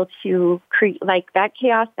 We're able to create, that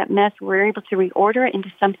chaos, that mess, we're able to reorder it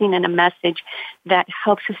into something and a message that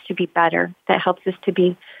helps us to be better, that helps us to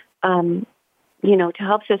be, to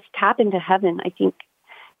help us tap into heaven. I think,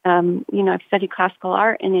 I've studied classical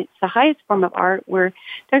art, and it's the highest form of art where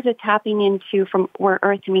there's a tapping into from where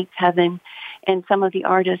earth meets heaven. And some of the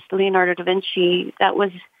artists, Leonardo da Vinci, that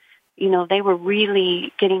was, they were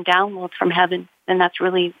really getting downloads from heaven, and that's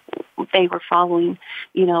really, they were following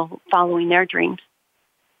their dreams.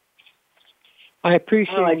 I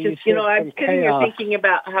appreciate I'm sitting here thinking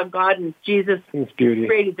about how God and Jesus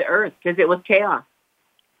created the earth because it was chaos.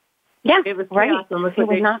 Yeah, it was chaos, and look what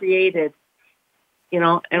they created.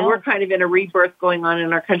 And we're kind of in a rebirth going on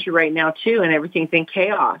in our country right now too, and everything's in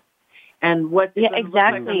chaos. And what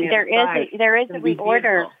exactly? There is a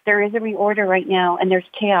reorder. There is a reorder right now, and there's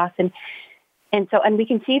chaos, and we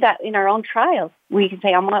can see that in our own trials. We can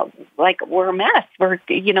say, we're a mess. We're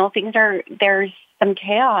there's some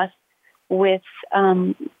chaos with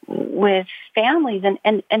families,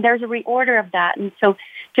 and there's a reorder of that. And so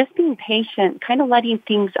just being patient, kind of letting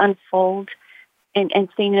things unfold, and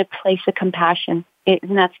staying in a place of compassion.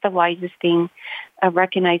 And that's the wisest thing,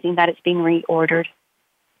 recognizing that it's being reordered.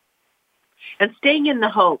 And staying in the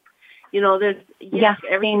hope.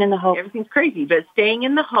 Staying in the hope. Everything's crazy, but staying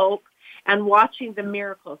in the hope and watching the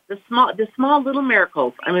miracles, the small little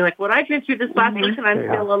miracles. I mean, like what I've been through this last week and I'm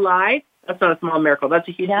still alive, that's not a small miracle. That's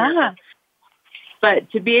a huge miracle.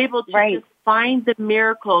 But to be able to just find the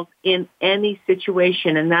miracles in any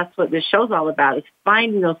situation, and that's what this show's all about, is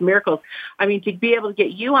finding those miracles. I mean, to be able to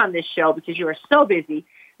get you on this show because you are so busy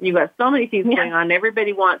and you've got so many things going on,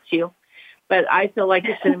 everybody wants you. But I feel like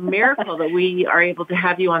it's a miracle that we are able to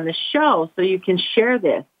have you on the show so you can share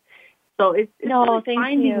this. So it's really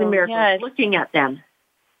finding the miracles, looking at them.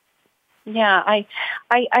 Yeah, I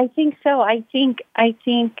think so. I think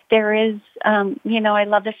there is, I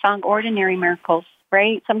love the song Ordinary Miracles,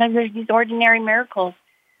 right? Sometimes there's these ordinary miracles,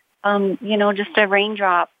 just a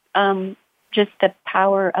raindrop, just the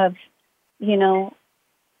power of,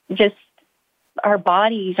 just our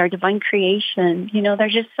bodies, our divine creation.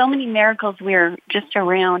 There's just so many miracles we're just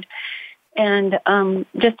around. And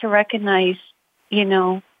just to recognize,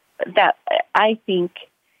 that I think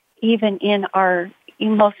even in our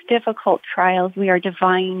most difficult trials, we are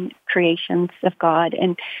divine creations of God,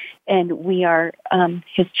 and we are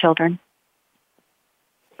His children.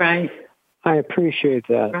 Right. I appreciate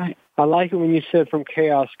that. Right. I like it when you said "from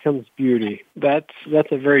chaos comes beauty." That's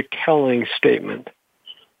a very telling statement.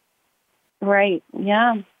 Right.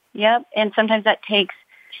 Yeah. Yep. And sometimes that takes.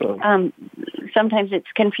 Sometimes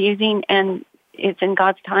it's confusing, and it's in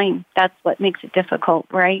God's time. That's what makes it difficult,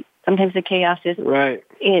 right? Sometimes the chaos is right.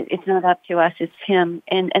 It's not up to us; it's Him,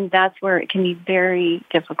 and that's where it can be very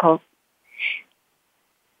difficult.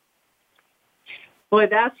 Boy,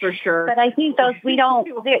 that's for sure. But I think those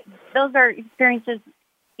those are experiences.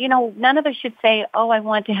 None of us should say, "Oh, I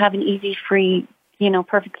want to have an easy, free,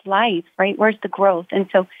 perfect life." Right? Where's the growth? And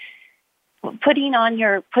so, putting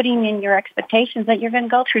in your expectations that you're going to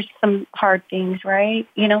go through some hard things, right?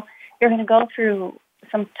 You're going to go through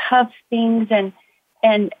some tough things, and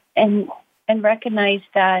recognize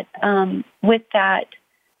that with that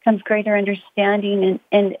comes greater understanding,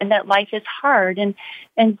 and that life is hard, and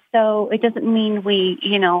so it doesn't mean we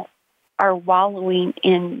are wallowing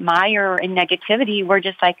in mire and negativity. We're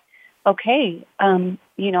just like, okay,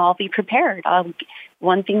 I'll be prepared.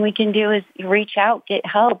 One thing we can do is reach out, get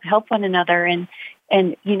help one another, and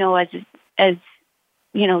as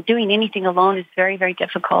doing anything alone is very, very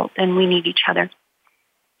difficult, and we need each other.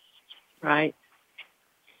 Right.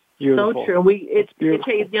 Beautiful. So true. It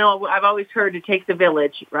takes, I've always heard it takes a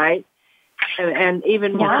village, right? And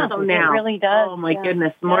even more so now. It really does. Oh my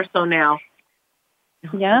goodness, more so now.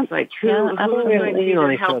 Yeah. It's like who's going to be there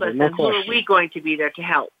to help us, and who are we going to be there to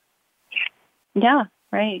help? Yeah.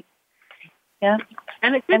 Right. Yeah.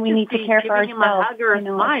 And we need to care for ourselves. Him a hug or a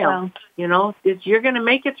smile. Well. You're going to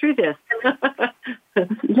make it through this.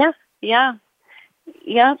 Yeah.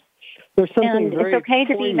 There's something and it's okay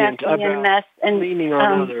to be messy and mess and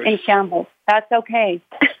in shambles. That's okay.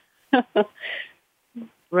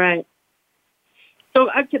 Right. So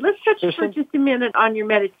let's touch for just a minute on your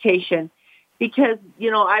meditation, because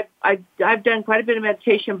I've done quite a bit of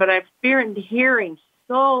meditation, but I've been hearing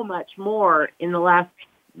so much more in the last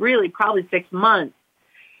probably 6 months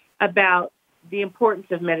about the importance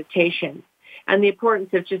of meditation and the importance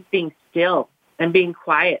of just being still and being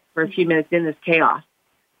quiet for a few minutes in this chaos.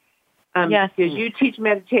 Yes. Because you teach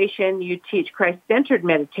meditation, you teach Christ-centered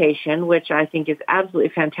meditation, which I think is absolutely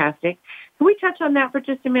fantastic. Can we touch on that for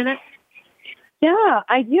just a minute? Yeah,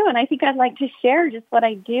 I do, and I think I'd like to share just what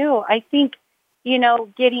I do. I think,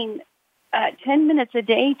 getting 10 minutes a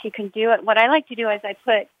day, if you can do it. What I like to do is I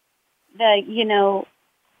put the,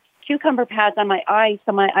 cucumber pads on my eyes,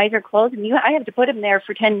 so my eyes are closed, and I have to put them there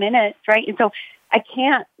for 10 minutes, right? And so I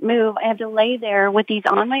can't move. I have to lay there with these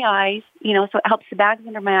on my eyes, so it helps the bags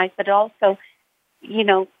under my eyes, but it also,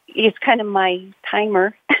 it's kind of my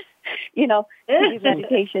timer, to do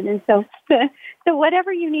meditation. And so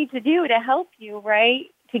whatever you need to do to help you, right,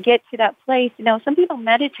 to get to that place. Some people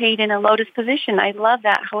meditate in a lotus position. I love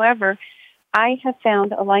that. However, I have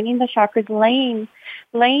found aligning the chakras,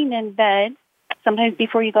 laying in bed, sometimes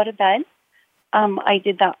before you go to bed. I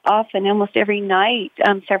did that often, almost every night,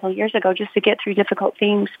 several years ago, just to get through difficult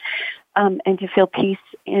things and to feel peace.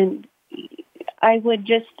 And I would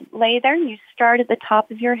just lay there, and you start at the top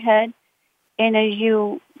of your head, and as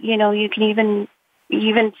you can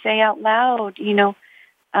even say out loud,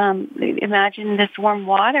 imagine this warm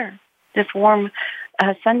water, this warm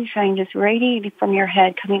sunshine just radiating from your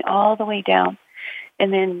head, coming all the way down.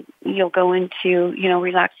 And then you'll go into,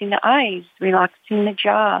 relaxing the eyes, relaxing the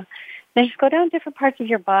jaw. Then just go down different parts of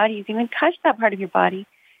your body. You can even touch that part of your body,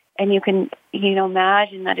 and you can,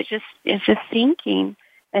 imagine that it's just sinking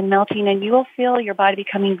and melting, and you will feel your body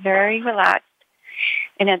becoming very relaxed.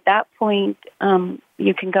 And at that point,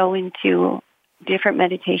 you can go into different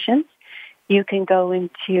meditations. you can go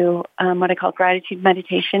into what I call gratitude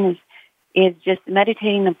meditation, is just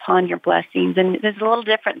meditating upon your blessings. And it's a little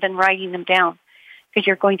different than writing them down, because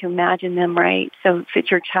you're going to imagine them, right? So if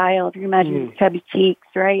it's your child, you imagine chubby cheeks,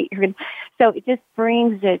 right? So it just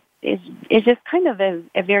brings it, it's just kind of a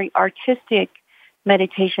very artistic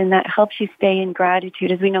meditation that helps you stay in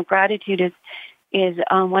gratitude. As we know, gratitude is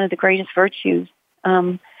one of the greatest virtues.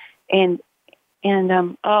 I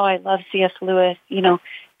love C.S. Lewis,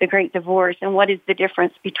 The Great Divorce. And what is the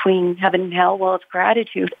difference between heaven and hell? Well, it's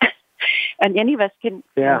gratitude. And any of us can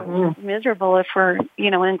be miserable if we're,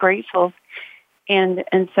 ungrateful. And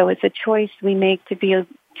so it's a choice we make to feel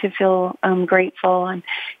grateful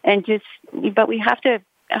but we have to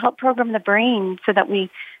help program the brain so that we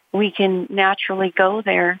can naturally go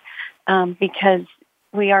there, because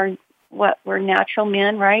we're natural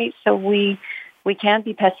men, right? So we can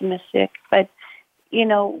be pessimistic, but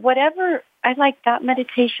whatever. I like that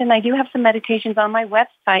meditation. I do have some meditations on my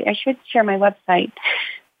website. I should share my website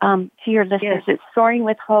to your listeners. Yes. It's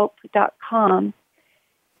soaringwithhope.com.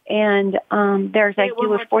 And I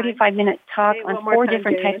do a 45-minute talk on 4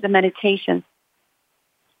 different types of meditation.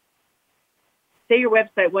 Say your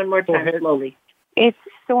website one more time slowly. It's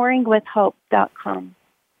soaringwithhope.com.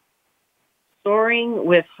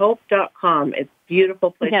 Soaringwithhope.com. It's a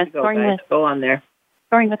beautiful place to go, guys. Go on there.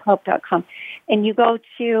 Soaringwithhope.com. And you go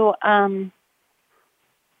to, I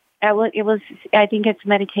think it's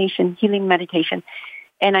meditation, healing meditation.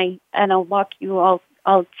 And I'll walk you,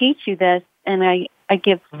 I'll teach you this, and I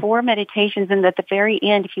give 4 meditations, and at the very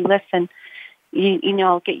end, if you listen,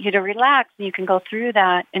 I'll get you to relax, and you can go through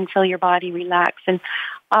that and feel your body relax. And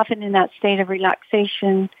often in that state of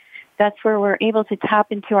relaxation, that's where we're able to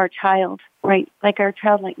tap into our child, right? Like our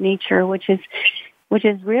childlike nature, which is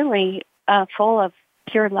really full of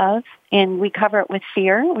pure love. And we cover it with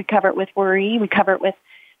fear, we cover it with worry, we cover it with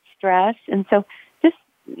stress. And so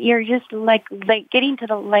you're just like getting to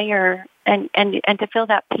the layer and to feel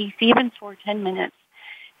that peace, even for 10 minutes.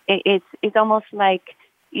 It's almost like,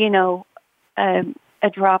 a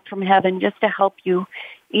drop from heaven, just to help you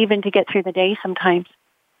even to get through the day sometimes.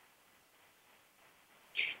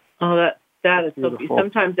 Oh, that is so beautiful.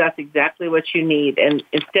 Sometimes that's exactly what you need. And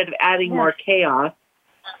instead of adding more chaos,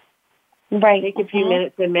 take a few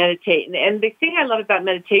minutes and meditate. And the thing I love about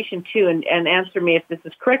meditation, too, and answer me if this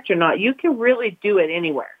is correct or not, you can really do it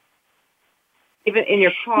anywhere. Even in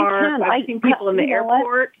your car. I've seen people in the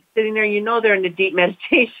airport sitting there, they're in a deep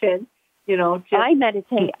meditation. I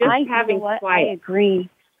meditate. Having quiet. I agree.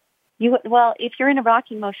 If you're in a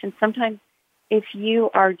rocking motion, sometimes if you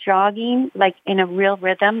are jogging, like in a real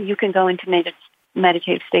rhythm, you can go into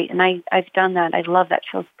meditative state. And I've done that. I love that.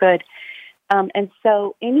 Feels good. And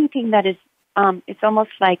so anything that is, it's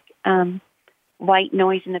almost like white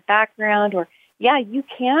noise in the background, or you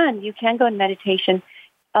can go in meditation.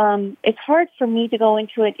 It's hard for me to go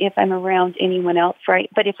into it if I'm around anyone else, right?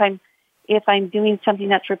 But if I'm doing something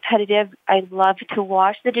that's repetitive, I love to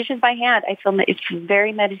wash the dishes by hand. I feel that it's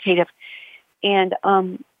very meditative. And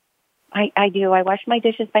I do. I wash my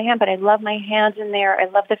dishes by hand, but I love my hands in there. I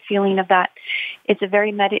love the feeling of that. It's a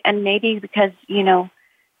very and maybe because,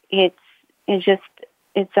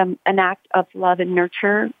 it's an act of love and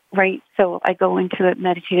nurture, right? So I go into a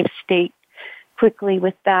meditative state quickly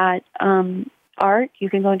with that. Art, you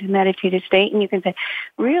can go into meditative state, and you can say,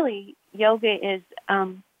 really, yoga is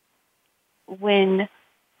when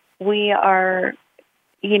we are,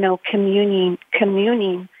 communing,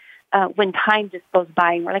 when time just goes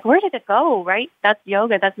by, and we're like, where did it go, right? That's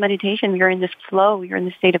yoga, that's meditation. You're in this flow, you're in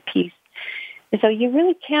the state of peace. And so you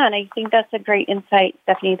really can. I think that's a great insight,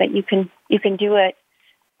 Stephanie, that you can do it,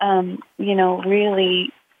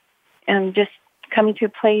 really, just coming to a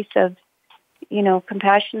place of,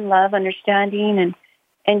 compassion, love, understanding,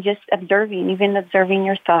 and just observing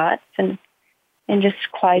your thoughts and just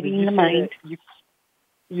quieting the mind.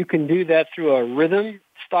 You can do that through a rhythm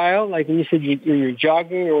style, like when you said you're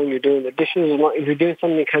jogging or when you're doing the dishes. If you're doing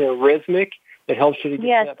something kind of rhythmic, it helps you to get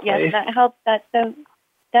to that place. Yes, that helps.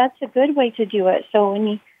 That's a good way to do it. So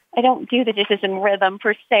I don't do the dishes in rhythm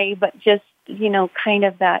per se, but just kind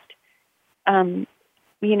of that.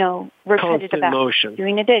 Repetitive constant motion.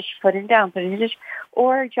 Doing a dish, putting it down, putting a dish,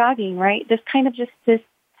 or jogging, right? This kind of just this,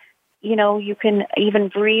 you can even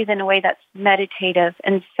breathe in a way that's meditative.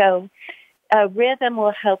 And so rhythm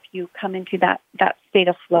will help you come into that state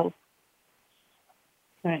of flow.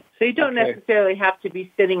 Right. So you don't necessarily have to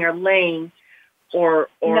be sitting or laying or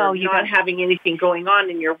not having anything going on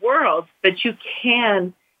in your world, but you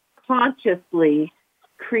can consciously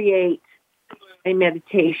create a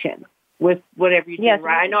meditation. with whatever you do,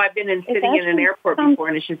 right? I know I've been sitting in an airport before,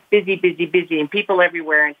 and it's just busy, and people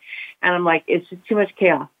everywhere, and I'm like, it's just too much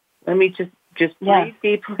chaos. Let me just breathe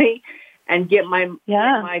deeply and get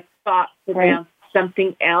my thoughts around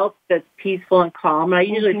something else that's peaceful and calm. And I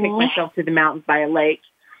usually take myself to the mountains by a lake.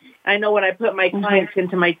 I know when I put my clients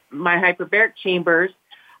into my hyperbaric chambers,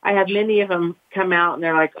 I have many of them come out and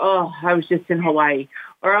they're like, oh, I was just in Hawaii,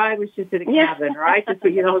 or I was just in a cabin, or I just,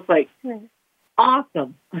 it's like,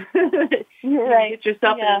 awesome. You're right. Get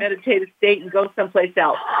yourself in a meditative state and go someplace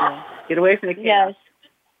else. Get away from the chaos. Yes.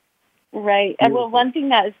 Right. And well, one thing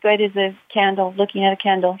that is good is a candle, looking at a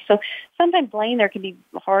candle. So sometimes laying there can be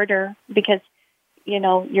harder because,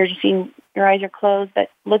 you're just seeing, your eyes are closed, but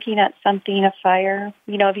looking at something, a fire,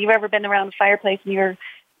 if you've ever been around a fireplace and you're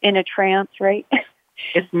in a trance, right?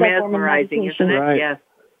 It's mesmerizing, isn't it? Right. Yes.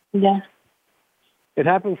 Yeah. It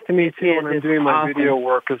happens to me, too, when I'm doing my video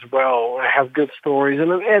work as well. I have good stories,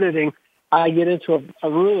 and I'm editing. I get into a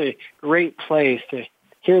really great place to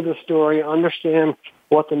hear the story, understand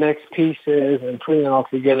what the next piece is, and putting it all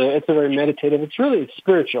together. It's a very meditative. It's really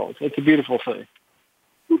spiritual. It's a beautiful thing.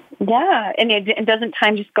 Yeah, and it doesn't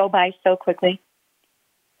time just go by so quickly.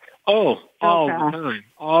 Oh, all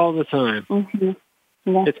the time. Mm-hmm.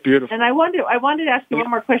 Yeah. It's beautiful. And I wanted to ask you one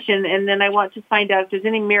more question, and then I want to find out if there's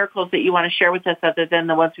any miracles that you want to share with us other than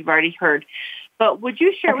the ones we've already heard. But would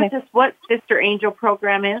you share with us what Sister Angel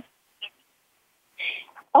program is?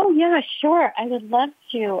 Oh, yeah, sure. I would love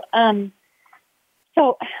to.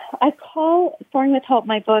 So I call Soaring with Hope,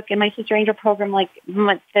 my book, and my Sister Angel program like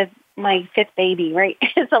my fifth baby, right?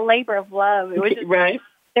 It's a labor of love. It was just, right.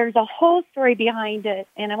 There's a whole story behind it,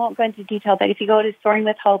 and I won't go into detail, but if you go to Soaring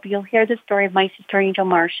with Hope, you'll hear the story of my Sister Angel,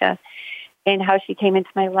 Marcia, and how she came into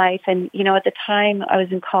my life. And, at the time I was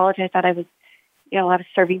in college, I thought I was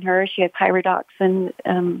serving her. She had pyridox and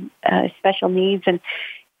special needs,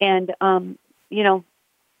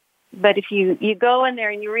 but if you go in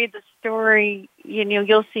there and you read the story,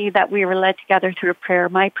 you'll see that we were led together through a prayer,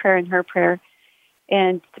 my prayer and her prayer.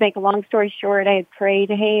 And to make a long story short, I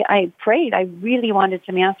really wanted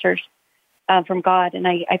some answers from God. And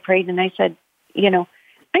I prayed and I said, I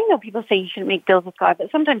know people say you shouldn't make deals with God, but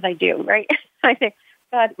sometimes I do, right? I say,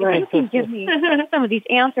 God, if you can give me some of these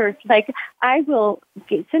answers, like I will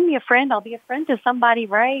send me a friend. I'll be a friend to somebody,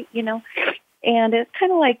 right? And it's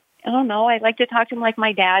kind of like, I don't know, I like to talk to him like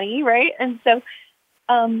my daddy, right? And so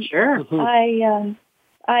sure.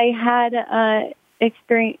 I had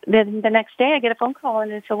experience. The next day I get a phone call,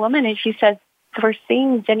 and it's a woman, and she says, we're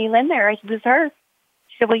seeing Jenny Lynn there. I said, this is her.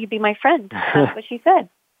 She said, will you be my friend? That's what she said.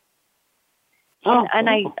 And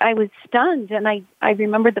I was stunned, and I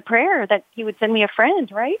remembered the prayer that he would send me a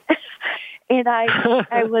friend, right? And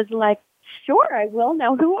I was like, sure, I will.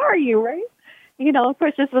 Now, who are you, right? Of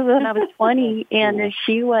course, this was when I was 20, and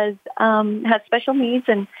she was had special needs,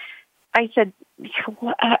 and I said,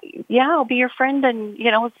 yeah, I'll be your friend, and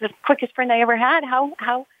it's the quickest friend I ever had.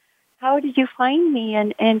 How did you find me?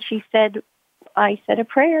 And she said, I said a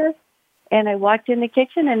prayer, and I walked in the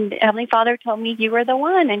kitchen, and Heavenly Father told me you were the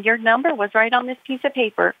one, and your number was right on this piece of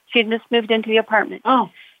paper. She had just moved into the apartment. Oh,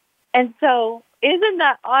 and so isn't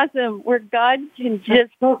that awesome? Where God can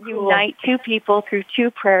just unite two people through two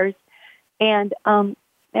prayers. And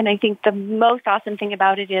I think the most awesome thing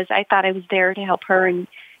about it is I thought I was there to help her, and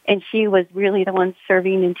she was really the one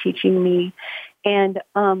serving and teaching me. And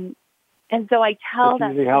so I tell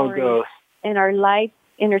that story, and our life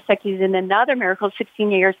intersected in another miracle. 16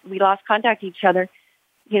 years, we lost contact with each other.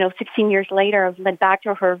 16 years later, I've led back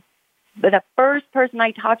to her. But the first person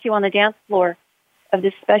I talked to on the dance floor of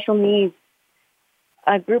this special needs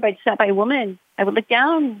group, I'd sat by a woman. I would look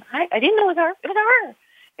down. I didn't know it was her. It was her.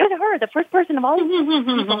 It was her, the first person of all these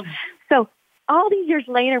people. So all these years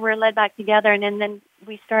later, we're led back together, and then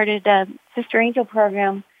we started a Sister Angel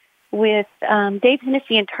program with Dave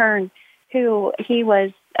Hennessy in turn, who he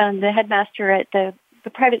was the headmaster at the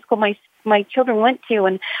private school my children went to,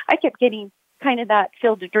 and I kept getting kind of that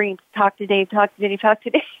Field of Dreams, talk to Dave, talk to Dave, talk to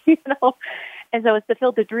Dave, And so it's the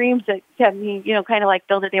Field of Dreams that kept me, kind of like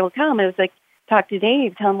Field that they will come. It was like, talk to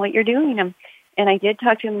Dave, tell him what you're doing. And I did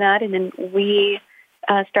talk to him that, and then we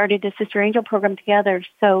started the Sister Angel program together.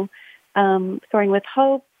 So Soaring with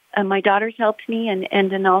Hope, my daughters helped me,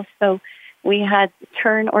 and then also we had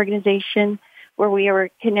Turn organization where we were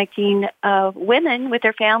connecting women with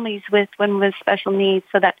their families with women with special needs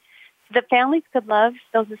so that the families could love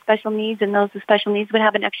those with special needs, and those with special needs would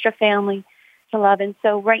have an extra family to love. And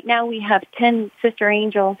so right now we have 10 Sister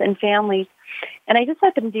Angels and families, and I just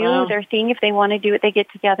let them do their thing. If they want to do it, they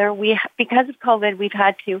get together. Because of COVID, we've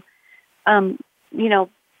had to,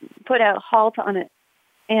 put a halt on it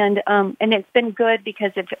And it's been good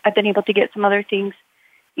because I've been able to get some other things,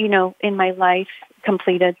 in my life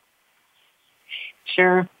completed.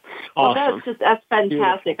 Sure. Awesome. Well, that's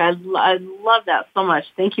fantastic. I love that so much.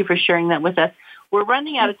 Thank you for sharing that with us. We're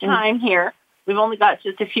running out of time here. We've only got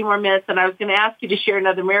just a few more minutes, and I was going to ask you to share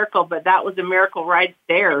another miracle, but that was a miracle right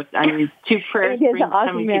there. I mean, two prayer streams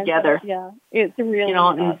coming together. Yeah, it's really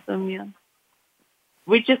awesome, yeah.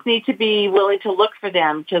 We just need to be willing to look for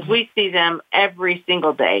them because we see them every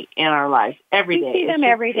single day in our life, every day. We see them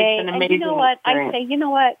every day. And you know what? I say,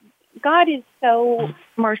 God is so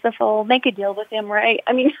merciful. Make a deal with him, right?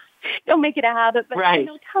 I mean, don't make it a habit, but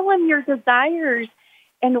tell him your desires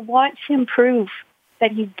and watch him prove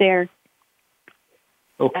that he's there.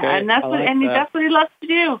 Okay. And that's what he loves to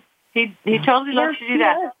do. He totally loves to do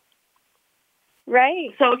that. Right.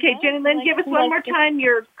 So, okay, Jenny Lynn, give us one more time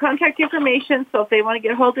your contact information. So if they want to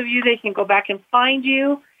get a hold of you, they can go back and find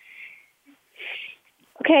you.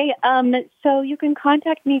 Okay, so you can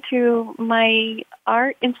contact me through my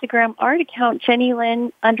Instagram art account,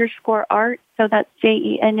 JennyLynn_art. So that's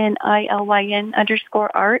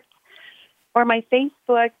JennyLyn_art. Or my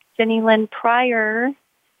Facebook, Jenny Lynn Pryor.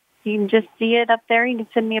 You can just see it up there. You can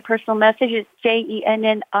send me a personal message. It's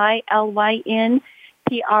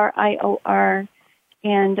JennyLynPrior.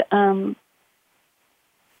 And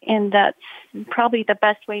that's probably the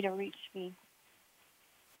best way to reach me.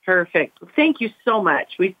 Perfect. Thank you so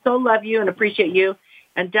much. We so love you and appreciate you.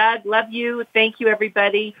 And Doug, love you. Thank you,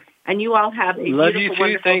 everybody. And you all have a love beautiful, you too.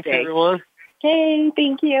 wonderful Thanks, day. everyone. Okay,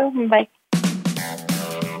 thank you. Bye.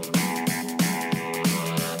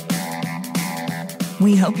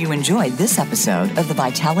 We hope you enjoyed this episode of the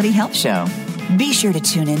Vitality Health Show. Be sure to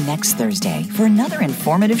tune in next Thursday for another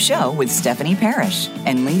informative show with Stephanie Parrish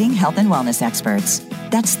and leading health and wellness experts.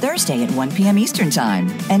 That's Thursday at 1 p.m. Eastern Time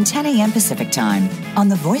and 10 a.m. Pacific Time on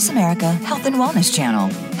the Voice America Health and Wellness Channel.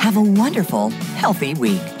 Have a wonderful, healthy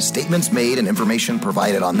week. Statements made and information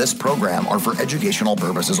provided on this program are for educational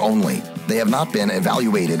purposes only. They have not been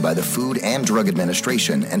evaluated by the Food and Drug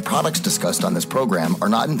Administration, and products discussed on this program are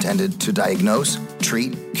not intended to diagnose,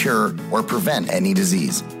 treat, cure, or prevent any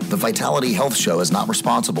disease. The Vitality Health Show is not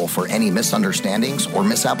responsible for any misunderstandings or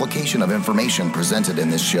misapplication of information presented in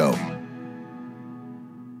this show.